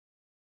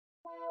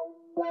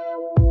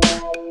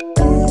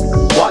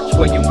Watch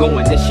where you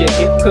going, this shit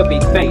it could be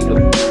fatal.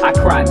 I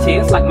cry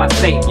tears like my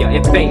savior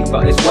in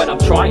favor is what I'm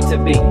trying to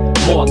be.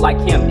 More like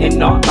him and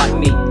not like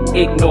me.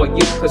 Ignore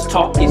you cause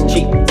talk is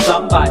cheap.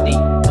 Somebody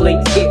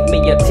please give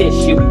me a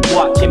tissue.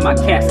 Watching my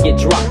casket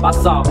drop, I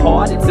saw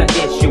hard it's an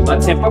issue. A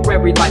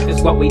temporary life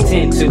is what we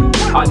tend to.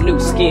 Our new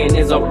skin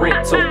is a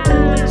rental.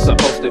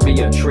 Supposed to be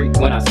a treat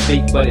when I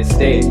speak, but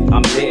instead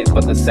I'm dead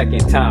for the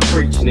second time.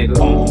 Preach, nigga.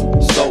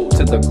 Sold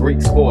to the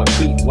Greeks for a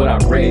beat what I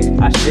read.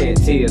 I shed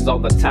tears all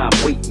the time,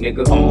 weak,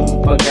 nigga.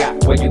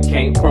 Forgot where you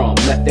came from,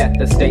 left at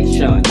the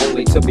station,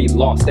 only to be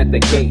lost at the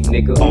gate,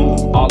 nigga.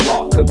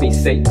 Allah could be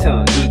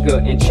Satan, eager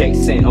and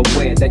chasing,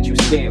 aware that you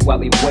scared while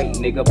he wait,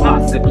 nigga.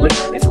 Possibly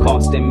it's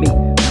costing me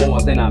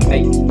more than I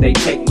make. They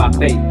take my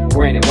faith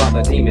granted while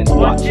the demons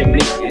watching me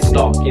and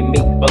stalking me.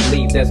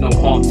 Believe there's no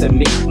harm to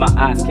me. My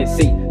eyes can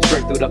see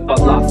straight through the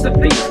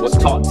philosophy was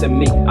taught to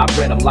me. I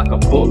read them like a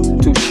book,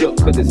 too shook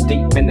cause it's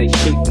deep and they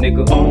sheep,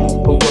 nigga.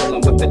 Who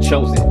rolling with the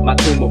chosen? My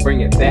team will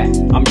bring it back.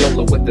 I'm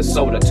YOLO with the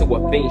soda to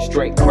a fiend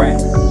straight crack.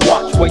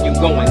 Watch where you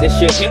going, this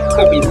shit it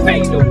could be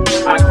fatal.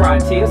 I cry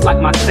tears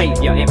like my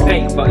savior in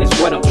favor is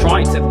what I'm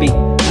trying to be.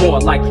 More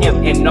like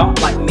him and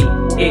not like me.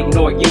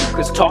 Ignore you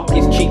cause talk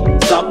is cheap.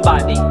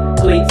 Somebody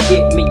please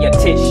give me a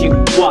tissue.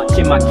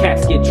 Watching my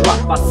casket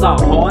drop, I saw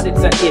hard it's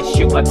an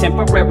issue. A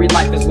temporary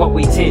life is what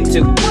we tend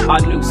to. Our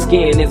new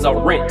skin is a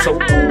rental.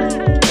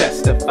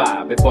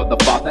 Testify before the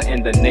Father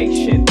and the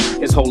nation.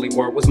 His holy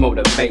word was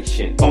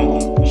motivation.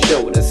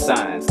 Show the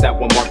signs that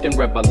were marked in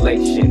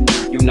Revelation.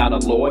 You not a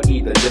Lord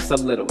either, just a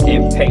little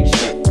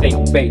impatient.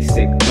 Think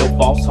basic, no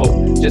false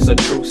hope, just a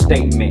true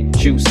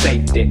statement. You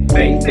saved it,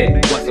 baby.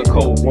 Was a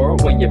cold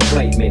world when you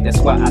played me. That's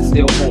why I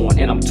still mourn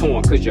and I'm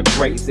torn cause you're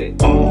crazy.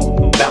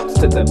 Bounce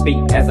to the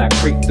beat as I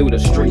creep through the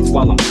streets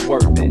while I'm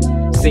swerving.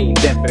 Seen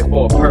death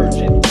before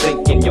purging.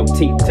 Sink in your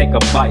teeth, take a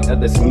bite of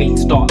this meat,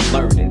 start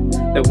learning.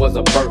 There was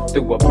a birth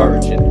through a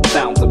virgin.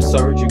 Sounds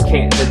absurd, you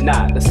can't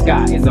deny. The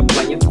sky is a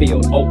playing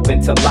field,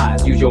 open to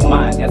lies. Use your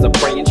mind as a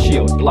praying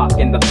shield,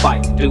 blocking the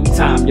fight. Due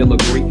time, you'll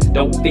agree,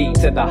 don't feed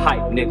to the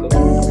hype, nigga.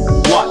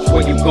 Watch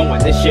where you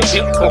going, this shit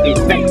it could be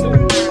fatal.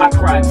 I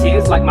cry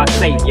tears like my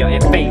savior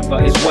in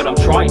favor is what I'm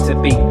trying to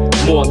be.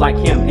 More like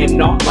him and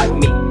not like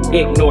me.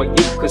 Ignore you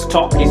cause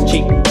talk is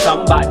cheap.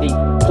 Somebody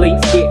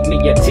please give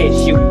me a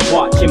tissue.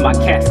 Watching my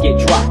casket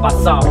drop, I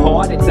saw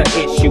hard it's an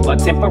issue. A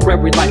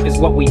temporary life is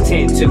what we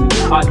tend to.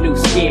 Our new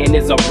skin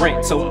is a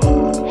rental.